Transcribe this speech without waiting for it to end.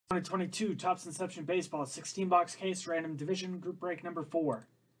2022 Topps Inception Baseball 16-box case, random division, group break number 4.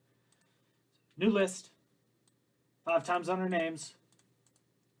 New list. 5 times on our names.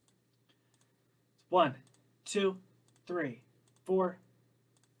 1, 2, 3, 4,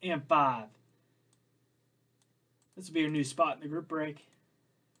 and 5. This will be your new spot in the group break.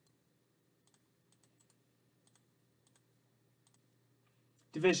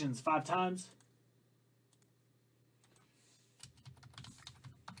 Divisions 5 times.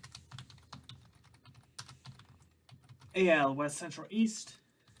 AL West Central East.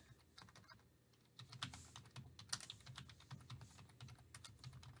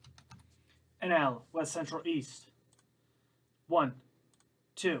 NL West Central East. 1,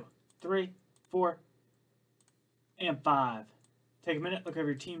 2, 3, 4, and 5. Take a minute, look over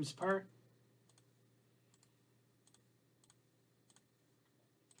your teams per.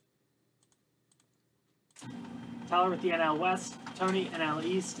 Tyler with the NL West, Tony NL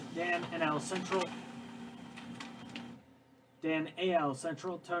East, Dan NL Central, Dan AL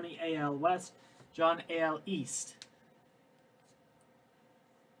Central, Tony AL West, John AL East.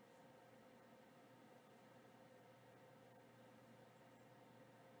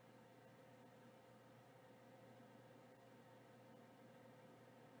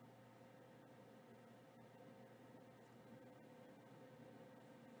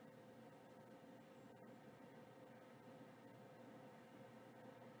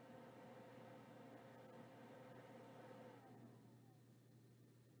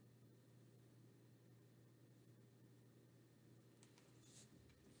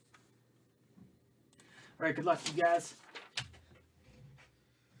 All right, good luck, you guys.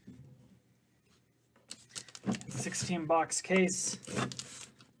 16-box case.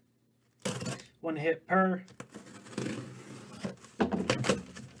 1 hit per.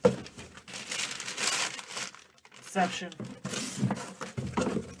 Inception.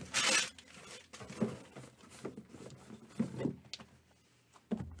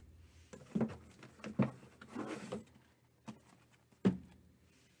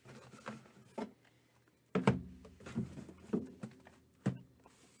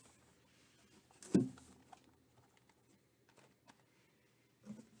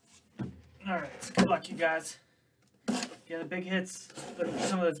 All right, so good luck, you guys. Get the big hits,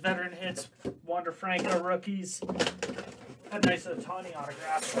 some of those veteran hits, Wander Franco rookies. Had a nice Otani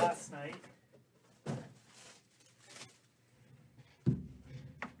autograph last night.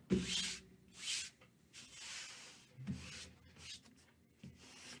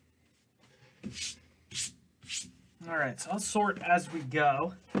 All right, so I'll sort as we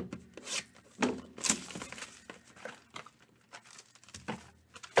go.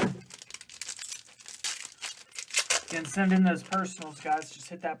 Again, send in those personals, guys. Just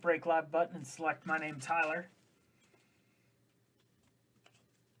hit that break live button and select my name, Tyler.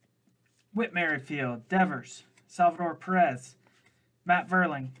 Whit Merrifield, Devers, Salvador Perez, Matt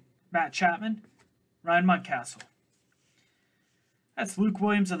Verling, Matt Chapman, Ryan Mountcastle. That's Luke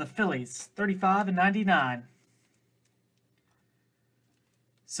Williams of the Phillies, 35/99.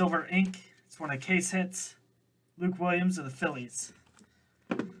 Silver ink. It's one of the case hits. Luke Williams of the Phillies.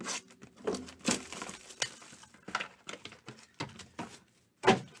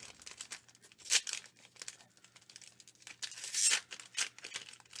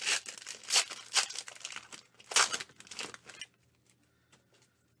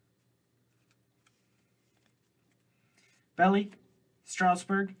 Belly,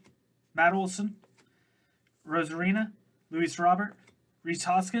 Strasburg, Matt Olson, Rosarina, Luis Robert, Rhys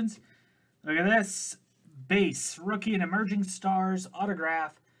Hoskins. Look at this. Base, rookie and emerging stars,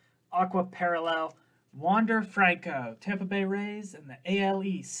 autograph, Aqua Parallel, Wander Franco, Tampa Bay Rays, and the AL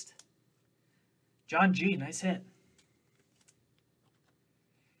East. John G, nice hit.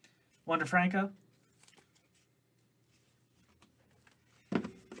 Wander Franco.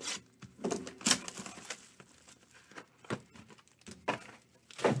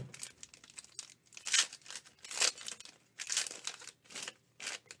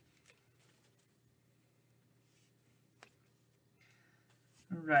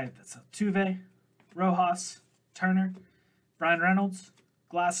 Right, that's Altuve, Rojas, Turner, Brian Reynolds,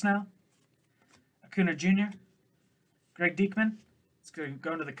 Glasnow, Acuna Jr., Greg Diekman. It's going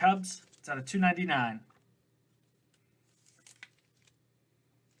to the Cubs. It's out of 299.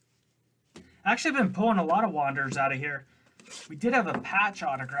 Actually, I've been pulling a lot of Wanderers out of here. We did have a patch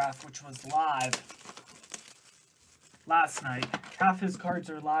autograph, which was live last night. Half his cards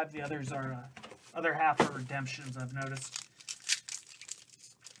are live. The others are other half are redemptions, I've noticed.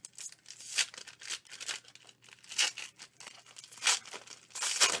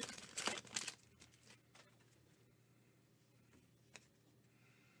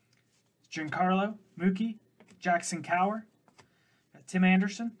 Giancarlo, Mookie, Jackson Cower, Tim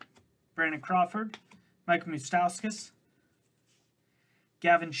Anderson, Brandon Crawford, Mike Moustauskas,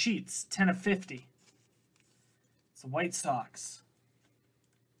 Gavin Sheets, 10 of 50. It's the White Sox.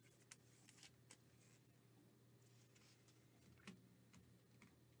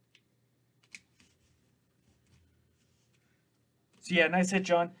 So yeah, nice hit,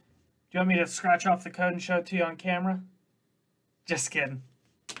 John. Do you want me to scratch off the code and show it to you on camera? Just kidding.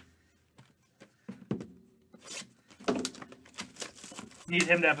 Need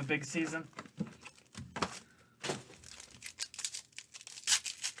him to have a big season.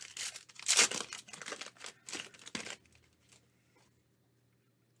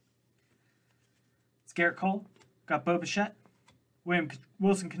 It's Garrett Cole. Got Bo Bichette,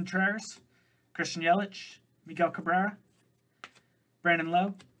 Wilson Contreras, Christian Yelich, Miguel Cabrera, Brandon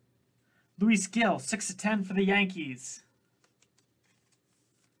Lowe, Luis Gill, 6 of 10 for the Yankees.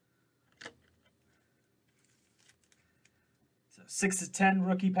 So 6 of 10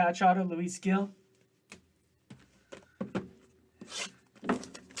 rookie patch auto, Luis Gill.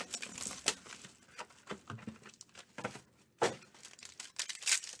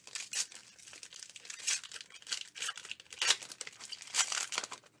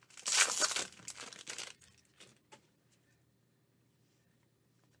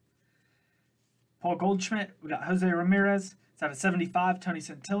 Paul Goldschmidt. We got Jose Ramirez. It's out of 75. Tony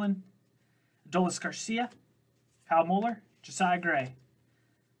Santillan. Adolis Garcia. Kyle Muller. Josiah Gray.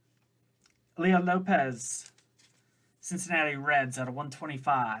 Leo Lopez. Cincinnati Reds out of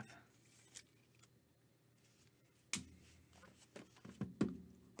 125.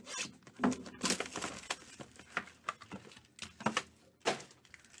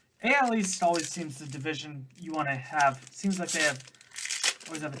 AL East always seems the division you want to have. Seems like they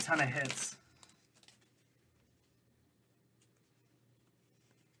always have a ton of hits.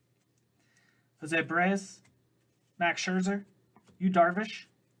 Jose Baez, Max Scherzer, Yu Darvish,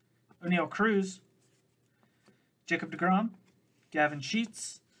 O'Neal Cruz, Jacob deGrom, Gavin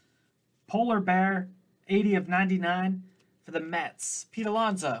Sheets, Polar Bear, 80 of 99 for the Mets. Pete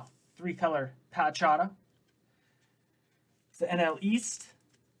Alonso, 3-color patch auto. It's the NL East.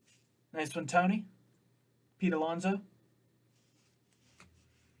 Nice one, Tony. Pete Alonso.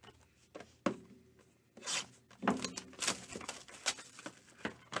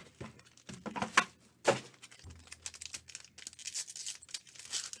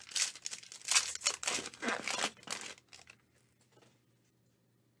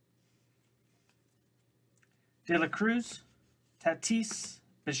 De La Cruz, Tatis,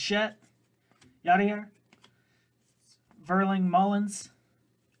 Bichette, Yadier, Verling, Mullins,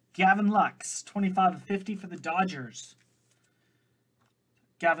 Gavin Lux, 25 of 50 for the Dodgers.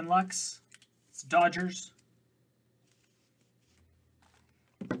 Gavin Lux, it's Dodgers.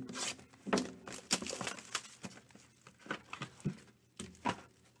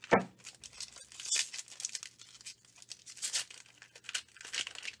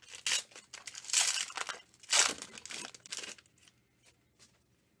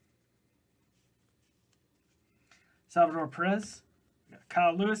 Salvador Perez,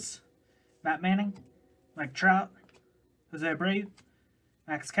 Kyle Lewis, Matt Manning, Mike Trout, Jose Abreu,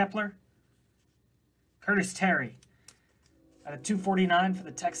 Max Kepler, Curtis Terry at a 249 for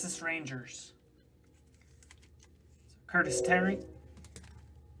the Texas Rangers. So Curtis Terry.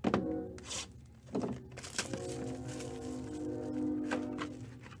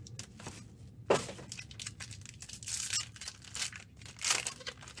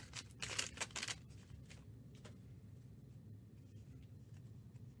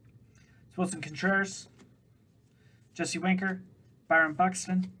 Wilson Contreras, Jesse Winker, Byron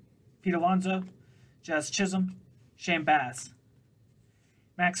Buxton, Pete Alonso, Jazz Chisholm, Shane Baz.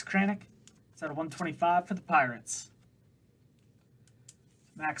 Max Kranick, it's out of 125 for the Pirates.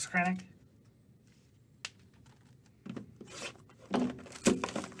 Max Kranick.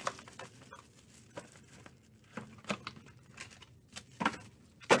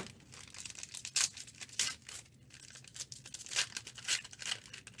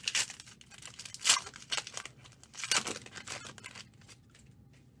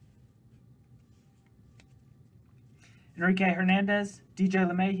 Enrique Hernandez, DJ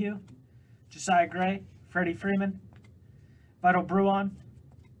LeMahieu, Josiah Gray, Freddie Freeman, Vital Bruin,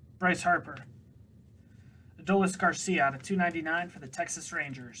 Bryce Harper. Adolis Garcia out of 299 for the Texas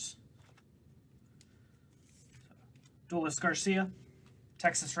Rangers. Adolis Garcia,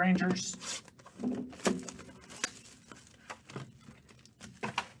 Texas Rangers.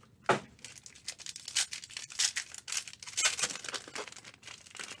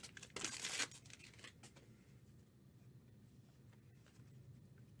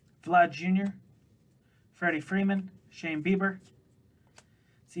 Vlad Jr., Freddie Freeman, Shane Bieber,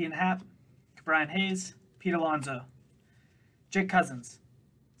 Ian Happ, Brian Hayes, Pete Alonso. Jake Cousins.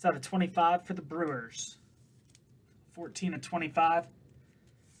 It's out of 25 for the Brewers. 14 of 25.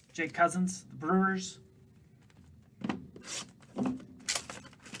 Jake Cousins, the Brewers.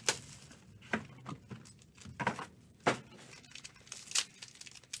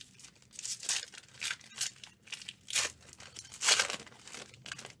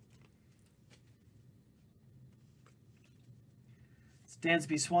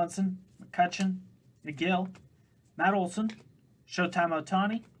 Dansby Swanson, McCutcheon, McGill, Matt Olson, Showtime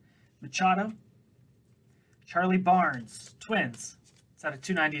Ohtani, Machado, Charlie Barnes, Twins. It's out of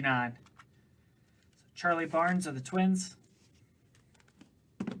 299. So Charlie Barnes of the Twins.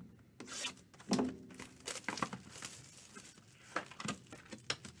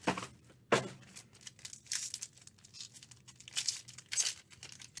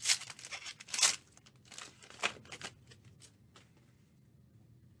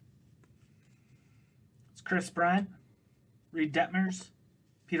 Chris Bryant, Reed Detmers,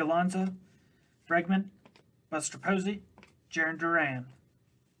 Pete Alonso, Bregman, Buster Posey, Jarren Duran.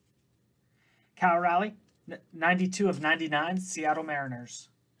 Cal Raleigh, 92 of 99, Seattle Mariners.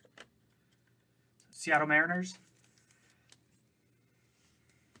 Seattle Mariners.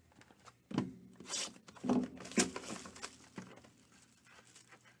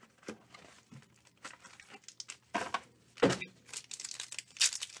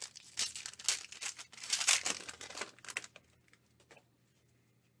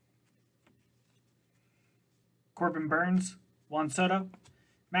 Corbin Burns, Juan Soto,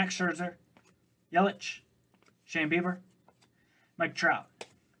 Max Scherzer, Yelich, Shane Bieber, Mike Trout.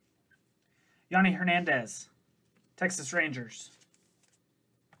 Yanni Hernandez, Texas Rangers.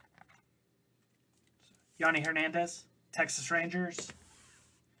 Yanni Hernandez, Texas Rangers.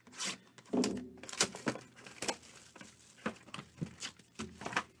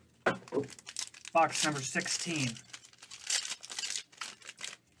 Box number 16.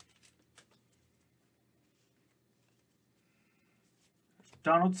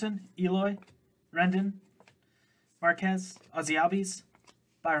 Donaldson, Eloy, Rendon, Marquez, Ozzie Albies,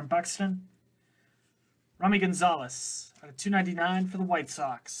 Byron Buxton, Rami Gonzalez out of 299 for the White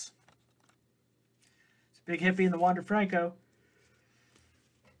Sox. It's a big hippie in the Wander Franco.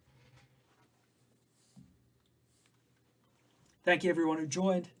 Thank you everyone who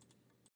joined.